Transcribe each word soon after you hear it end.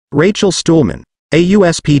Rachel Stuhlmann, a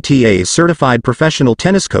USPTA certified professional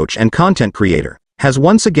tennis coach and content creator, has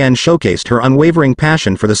once again showcased her unwavering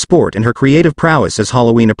passion for the sport and her creative prowess as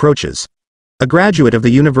Halloween approaches. A graduate of the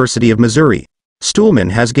University of Missouri,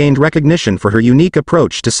 Stuhlmann has gained recognition for her unique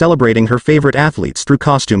approach to celebrating her favorite athletes through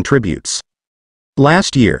costume tributes.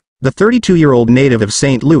 Last year, the 32-year-old native of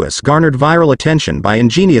St. Louis garnered viral attention by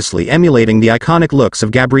ingeniously emulating the iconic looks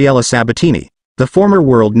of Gabriela Sabatini, the former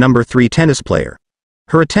world number 3 tennis player.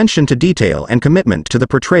 Her attention to detail and commitment to the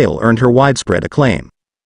portrayal earned her widespread acclaim.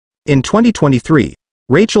 In 2023,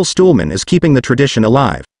 Rachel Stuhlmann is keeping the tradition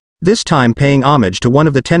alive, this time paying homage to one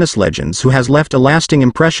of the tennis legends who has left a lasting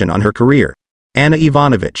impression on her career, Ana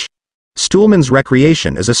Ivanović. Stuhlmann's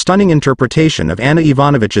recreation is a stunning interpretation of Ana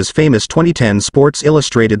Ivanović's famous 2010 Sports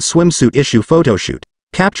Illustrated Swimsuit Issue photoshoot,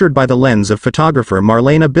 captured by the lens of photographer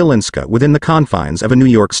Marlena Bielinska within the confines of a New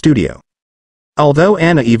York studio. Although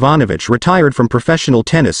Ana Ivanović retired from professional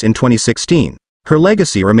tennis in 2016, her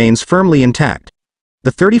legacy remains firmly intact.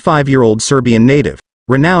 The 35-year-old Serbian native,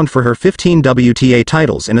 renowned for her 15 WTA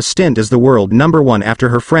titles in a stint as the world number 1 after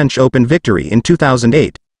her French Open victory in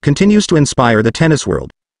 2008, continues to inspire the tennis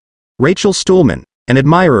world. Rachel Stuhlmann, an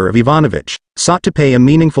admirer of Ivanović, sought to pay a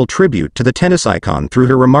meaningful tribute to the tennis icon through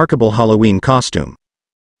her remarkable Halloween costume.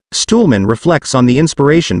 Stuhlmann reflects on the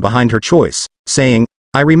inspiration behind her choice, saying,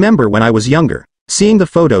 "I remember when I was younger, seeing the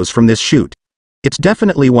photos from this shoot. It's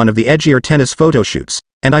definitely one of the edgier tennis photoshoots,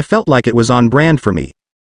 and I felt like it was on brand for me.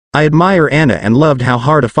 I admire Ana and loved how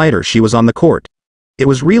hard a fighter she was on the court. It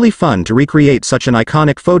was really fun to recreate such an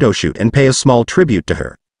iconic photoshoot and pay a small tribute to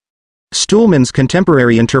her." Stuhlmann's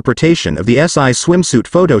contemporary interpretation of the SI swimsuit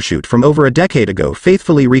photoshoot from over a decade ago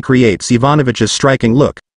faithfully recreates Ivanović's striking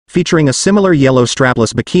look, featuring a similar yellow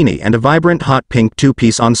strapless bikini and a vibrant hot pink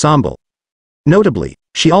two-piece ensemble. Notably,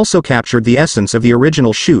 she also captured the essence of the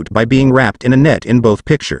original shoot by being wrapped in a net in both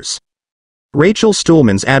pictures. Rachel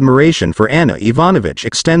Stuhlmann's admiration for Ana Ivanović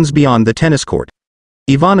extends beyond the tennis court.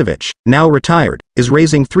 Ivanović, now retired, is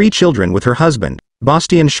raising 3 children with her husband,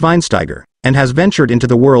 Bastian Schweinsteiger, and has ventured into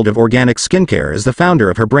the world of organic skincare as the founder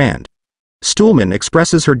of her brand. Stuhlmann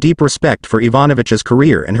expresses her deep respect for Ivanović's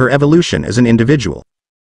career and her evolution as an individual.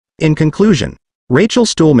 In conclusion, Rachel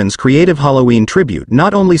Stuhlmann's creative Halloween tribute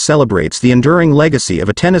not only celebrates the enduring legacy of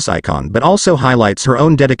a tennis icon but also highlights her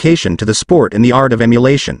own dedication to the sport and the art of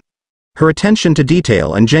emulation. Her attention to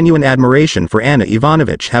detail and genuine admiration for Ana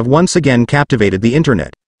Ivanović have once again captivated the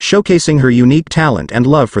internet, showcasing her unique talent and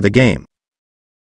love for the game.